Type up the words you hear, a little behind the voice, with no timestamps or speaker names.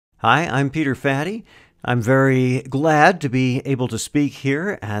Hi, I'm Peter Fadde. I'm very glad to be able to speak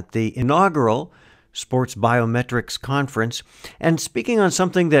here at the inaugural SportsBioMetrics conference and speaking on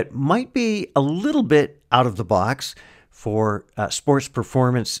something that might be a little bit out of the box for sports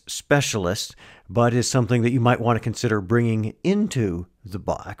performance specialists, but is something that you might want to consider bringing into the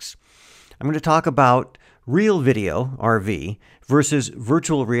box. I'm going to talk about real video, RV, versus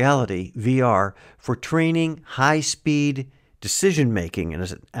virtual reality, VR, for training high-speed decision-making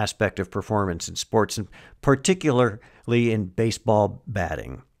as an aspect of performance in sports, and particularly in baseball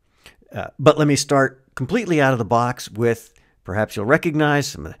batting. But let me start completely out of the box with, perhaps you'll recognize,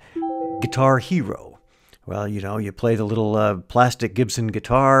 some Guitar Hero. Well, you know, you play the little plastic Gibson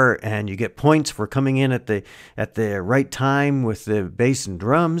guitar, and you get points for coming in at the right time with the bass and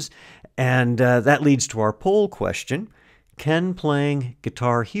drums, and that leads to our poll question: can playing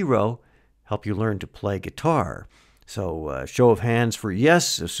Guitar Hero help you learn to play guitar? So show of hands for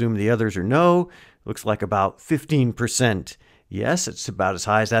yes, assume the others are no. Looks like about 15% yes. It's about as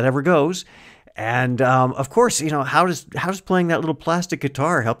high as that ever goes. And of course, you know, how does playing that little plastic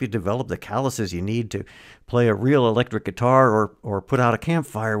guitar help you develop the calluses you need to play a real electric guitar or put out a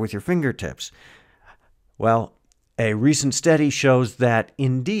campfire with your fingertips? Well, a recent study shows that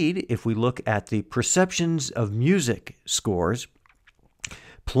indeed, if we look at the perceptions of music scores,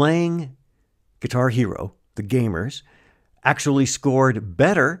 playing Guitar Hero, the gamers, actually scored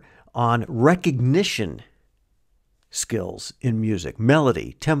better on recognition skills in music,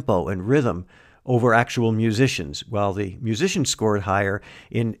 melody, tempo, and rhythm over actual musicians, while the musicians scored higher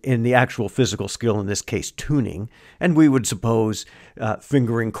in the actual physical skill, in this case tuning, and we would suppose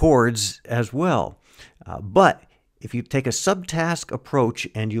fingering chords as well. But if you take a subtask approach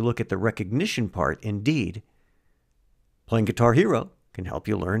and you look at the recognition part, indeed, playing Guitar Hero can help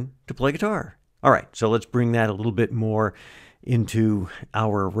you learn to play guitar. All right, so let's bring that a little bit more into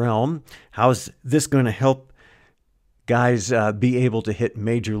our realm. How's this going to help guys be able to hit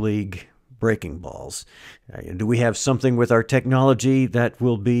major league breaking balls? Do we have something with our technology that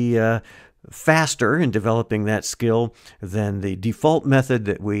will be faster in developing that skill than the default method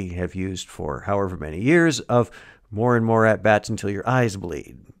that we have used for however many years of more and more at-bats until your eyes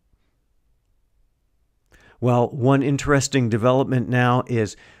bleed? Well, one interesting development now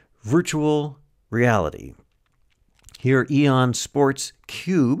is virtual reality. Here, Eon Sports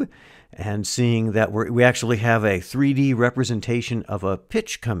Cube, and seeing that we actually have a 3D representation of a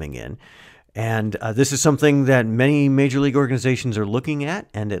pitch coming in. And this is something that many major league organizations are looking at,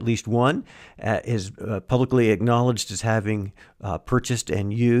 and at least one is publicly acknowledged as having purchased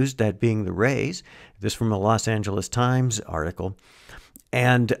and used, that being the Rays. This from a Los Angeles Times article.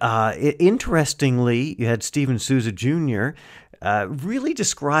 And interestingly, you had Steven Souza Jr. Really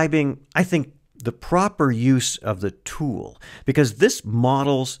describing, I think, the proper use of the tool, because this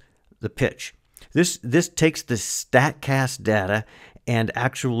models the pitch. This takes the StatCast data and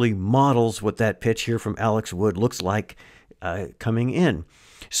actually models what that pitch here from Alex Wood looks like coming in.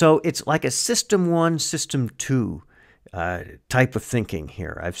 So it's like a System 1, System 2 type of thinking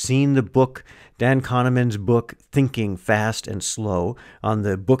here. I've seen the book, Dan Kahneman's book, Thinking Fast and Slow, on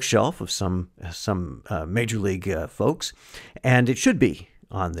the bookshelf of some major league folks, and it should be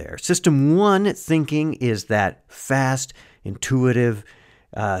on there. System 1 thinking is that fast, intuitive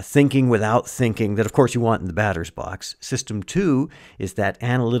thinking without thinking that, of course, you want in the batter's box. System 2 is that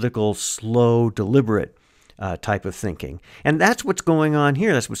analytical, slow, deliberate type of thinking. And that's what's going on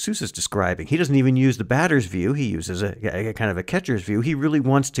here. That's what Sousa's describing. He doesn't even use the batter's view. He uses a kind of a catcher's view. He really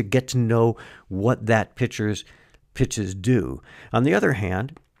wants to get to know what that pitcher's pitches do. On the other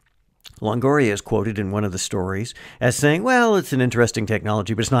hand, Longoria is quoted in one of the stories as saying, well, it's an interesting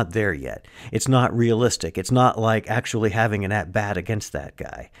technology, but it's not there yet. It's not realistic. It's not like actually having an at-bat against that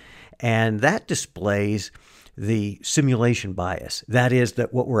guy. And that displays the simulation bias. That is,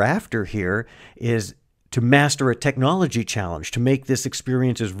 that what we're after here is to master a technology challenge, to make this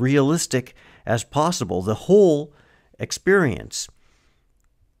experience as realistic as possible, the whole experience.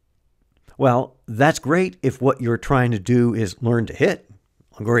 Well, that's great if what you're trying to do is learn to hit.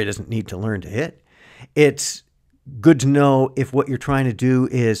 Longoria doesn't need to learn to hit. It's good to know if what you're trying to do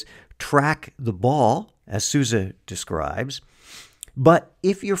is track the ball, as Sousa describes. But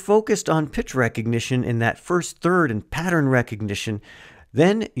if you're focused on pitch recognition in that first third and pattern recognition,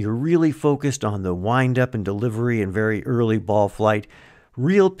 then you're really focused on the wind-up and delivery and very early ball flight,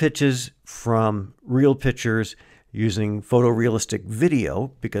 real pitches from real pitchers using photorealistic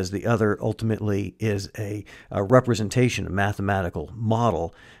video, because the other ultimately is a representation, a mathematical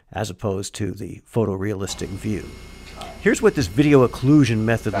model, as opposed to the photorealistic view. Here's what this video occlusion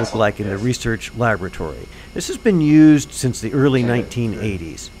method looked like in the research laboratory. This has been used since the early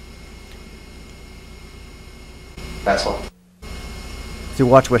 1980s. Fastball. So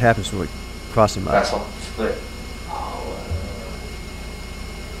watch what happens when we cross him up. Fastball. Split.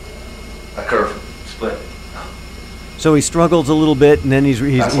 A curve. Split. So he struggles a little bit, and then he's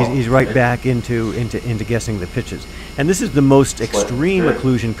right back into guessing the pitches. And this is the most extreme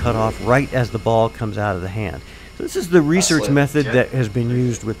occlusion cutoff right as the ball comes out of the hand. So this is the research method that has been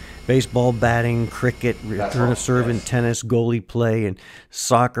used with baseball, batting, cricket, return of serve in tennis, goalie play, and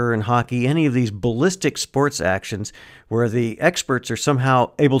soccer and hockey, any of these ballistic sports actions where the experts are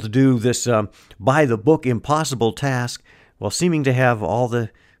somehow able to do this by-the-book impossible task while seeming to have all the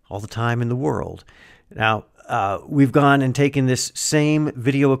time in the world. Now, we've gone and taken this same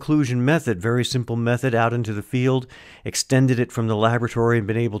video occlusion method, very simple method, out into the field, extended it from the laboratory, and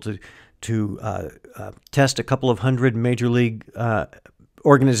been able to test a couple of hundred major league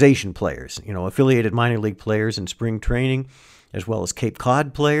organization players, affiliated minor league players in spring training, as well as Cape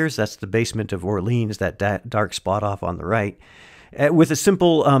Cod players. That's the basement of Orleans, that dark spot off on the right. With a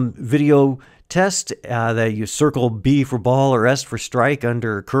simple video test that you circle B for ball or S for strike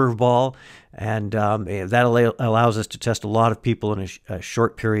under a curveball, and that allows us to test a lot of people in a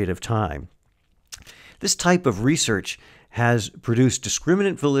short period of time. This type of research has produced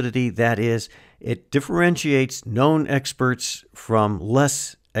discriminant validity, that is, it differentiates known experts from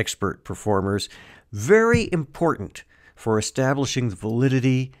less expert performers, very important for establishing the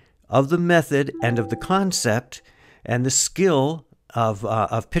validity of the method and of the concept and the skill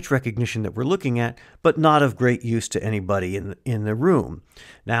of pitch recognition that we're looking at, but not of great use to anybody in the room.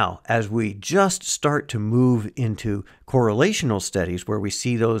 Now, as we just start to move into correlational studies where we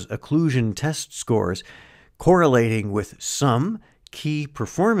see those occlusion test scores correlating with some key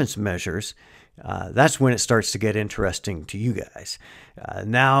performance measures, that's when it starts to get interesting to you guys.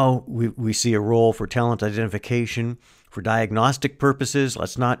 Now we see a role for talent identification, for diagnostic purposes.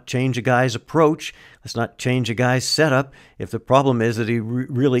 Let's not change a guy's approach. Let's not change a guy's setup if the problem is that he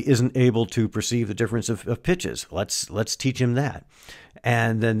really isn't able to perceive the difference of pitches. Let's teach him that.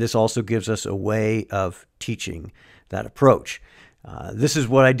 And then this also gives us a way of teaching that approach. This is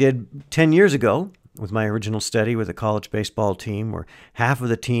what I did 10 years ago with my original study with a college baseball team, where half of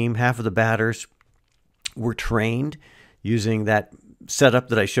the team, half of the batters were trained using that setup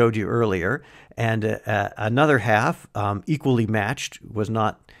that I showed you earlier, and another half, equally matched, was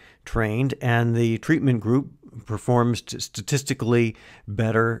not trained, and the treatment group performs statistically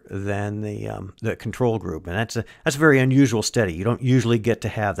better than the control group. And that's a very unusual study. You don't usually get to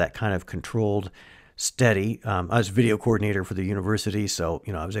have that kind of controlled study. I was video coordinator for the university, so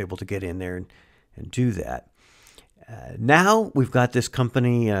I was able to get in there and do that. Now we've got this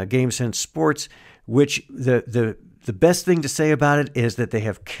company, GameSense Sports, which the best thing to say about it is that they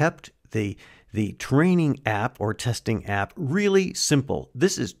have kept the training app or testing app really simple.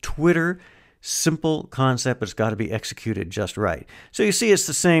 This is Twitter, simple concept, but it's got to be executed just right. So you see it's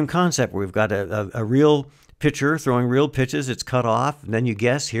the same concept where we've got a real pitcher throwing real pitches. It's cut off, and then you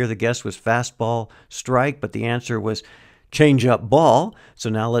guess. Here the guess was fastball strike, but the answer was change-up ball. So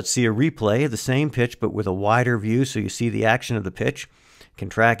now let's see a replay of the same pitch, but with a wider view, so you see the action of the pitch. Can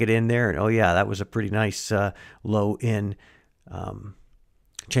track it in there, and oh yeah, that was a pretty nice low-in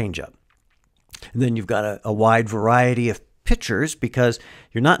change-up. And then you've got a wide variety of pitchers, because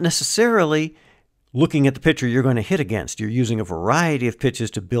you're not necessarily looking at the pitcher you're going to hit against. You're using a variety of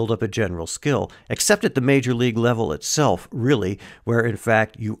pitches to build up a general skill, except at the major league level itself, really, where in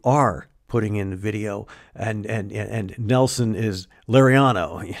fact you are putting in the video, and Nelson is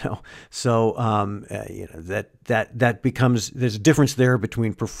Lariano, So that becomes, there's a difference there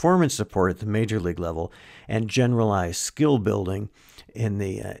between performance support at the major league level and generalized skill building in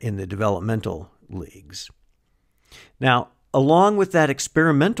the developmental leagues. Now, along with that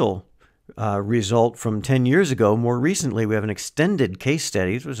experimental result from 10 years ago, more recently we have an extended case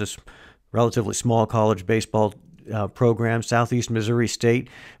study. It was a relatively small college baseball program, Southeast Missouri State,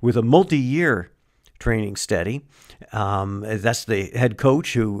 with a multi-year training study. That's the head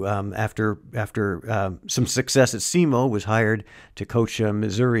coach who, after some success at SEMO, was hired to coach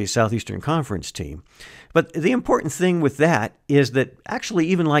Missouri's Southeastern Conference team. But the important thing with that is that actually,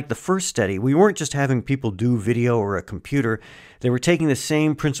 even like the first study, we weren't just having people do video or a computer. They were taking the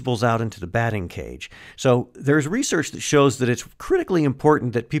same principles out into the batting cage. So there's research that shows that it's critically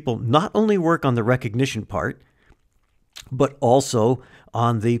important that people not only work on the recognition part, but also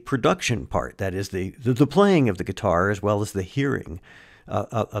on the production part, that is the playing of the guitar as well as the hearing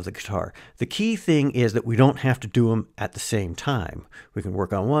of the guitar. The key thing is that we don't have to do them at the same time. We can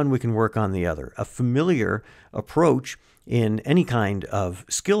work on one, we can work on the other. A familiar approach in any kind of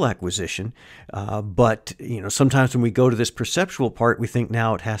skill acquisition, but sometimes when we go to this perceptual part, we think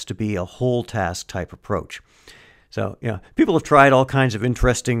now it has to be a whole task type approach. So, people have tried all kinds of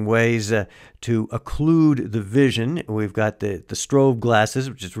interesting ways to occlude the vision. We've got the strobe glasses,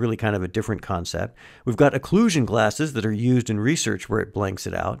 which is really kind of a different concept. We've got occlusion glasses that are used in research where it blanks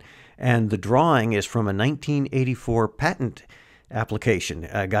it out. And the drawing is from a 1984 patent application.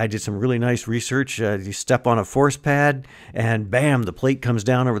 A guy did some really nice research. You step on a force pad and bam, the plate comes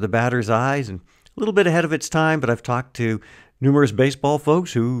down over the batter's eyes, and a little bit ahead of its time, but I've talked to numerous baseball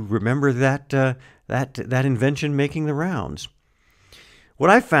folks who remember that invention making the rounds. What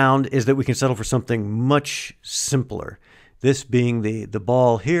I found is that we can settle for something much simpler. This being the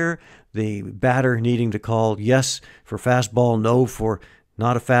ball here, the batter needing to call yes for fastball, no for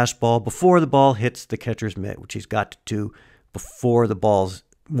not a fastball before the ball hits the catcher's mitt, which he's got to do before the ball's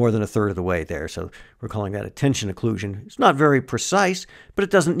more than a third of the way there. So we're calling that a tension occlusion. It's not very precise, but it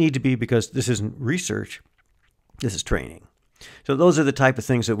doesn't need to be because this isn't research. This is training. So those are the type of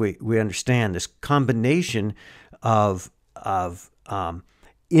things that we understand. This combination of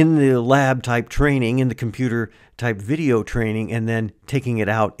in the lab type training, in the computer type video training, and then taking it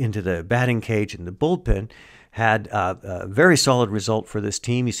out into the batting cage and the bullpen had a very solid result for this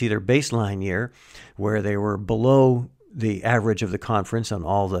team. You see their baseline year where they were below the average of the conference on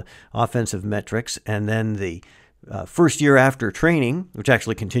all the offensive metrics, and then the first year after training, which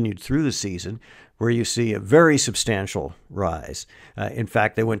actually continued through the season, where you see a very substantial rise. In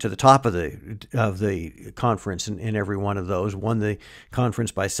fact, they went to the top of the conference in every one of those, won the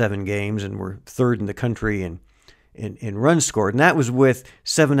conference by 7 games, and were third in the country in runs scored. And that was with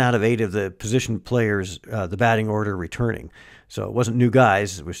 7 out of 8 of the position players, the batting order, returning. So it wasn't new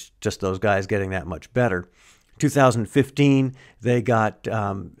guys. It was just those guys getting that much better. 2015, they got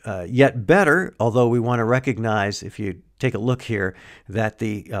yet better, although we want to recognize, if you take a look here, that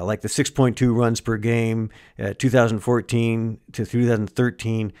the 6.2 runs per game, 2014 to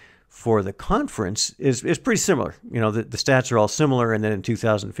 2013 for the conference is pretty similar. The stats are all similar, and then in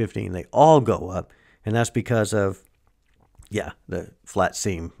 2015 they all go up, and that's because of the flat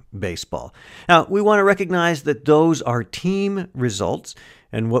seam baseball. Now, we want to recognize that those are team results,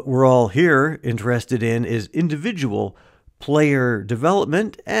 and what we're all here interested in is individual player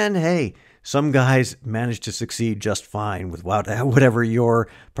development. And hey, some guys manage to succeed just fine with whatever your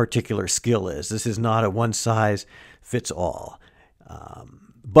particular skill is. This is not a one-size-fits-all.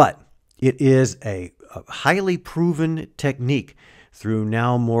 But it is a highly proven technique through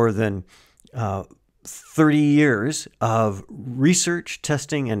now more than 30 years of research,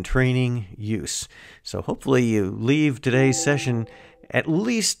 testing, and training use. So hopefully you leave today's session at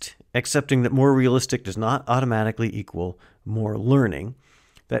least accepting that more realistic does not automatically equal more learning,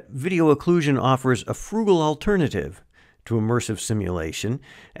 that video occlusion offers a frugal alternative to immersive simulation.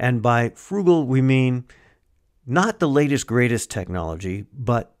 And by frugal, we mean not the latest, greatest technology,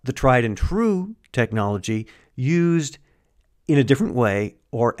 but the tried and true technology used in a different way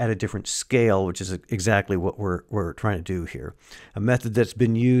or at a different scale, which is exactly what we're trying to do here. A method that's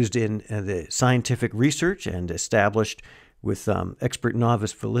been used in the scientific research and established with expert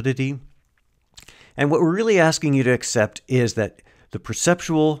novice validity. And what we're really asking you to accept is that the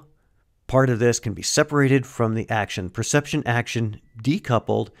perceptual part of this can be separated from the action. Perception action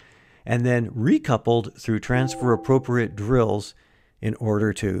decoupled and then recoupled through transfer appropriate drills in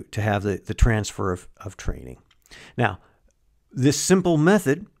order to have the transfer of training. Now, this simple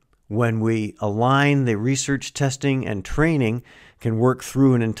method, when we align the research, testing, and training, can work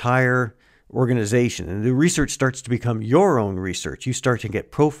through an entire organization. And the research starts to become your own research. You start to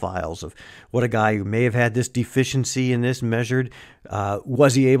get profiles of what a guy who may have had this deficiency in this measured,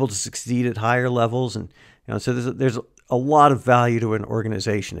 was he able to succeed at higher levels? And so there's a lot of value to an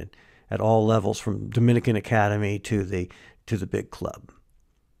organization at all levels, from Dominican Academy to the big club.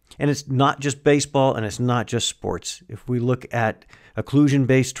 And it's not just baseball, and it's not just sports. If we look at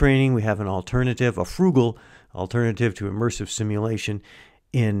occlusion-based training, we have an alternative, a frugal alternative to immersive simulation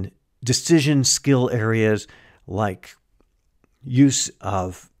in decision skill areas like use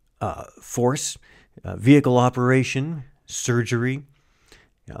of force, vehicle operation, surgery.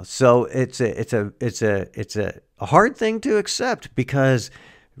 So it's a hard thing to accept, because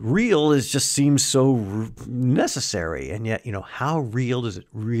real just seems so necessary, and yet how real does it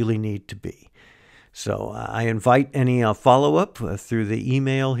really need to be? So I invite any follow-up through the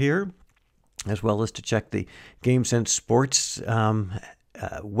email here, as well as to check the GameSense Sports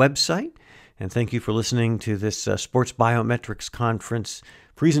website. And thank you for listening to this SportsBioMetrics conference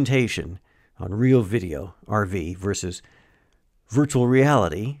presentation on real video, RV, versus virtual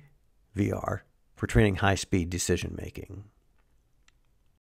reality, VR, for training high-speed decision-making.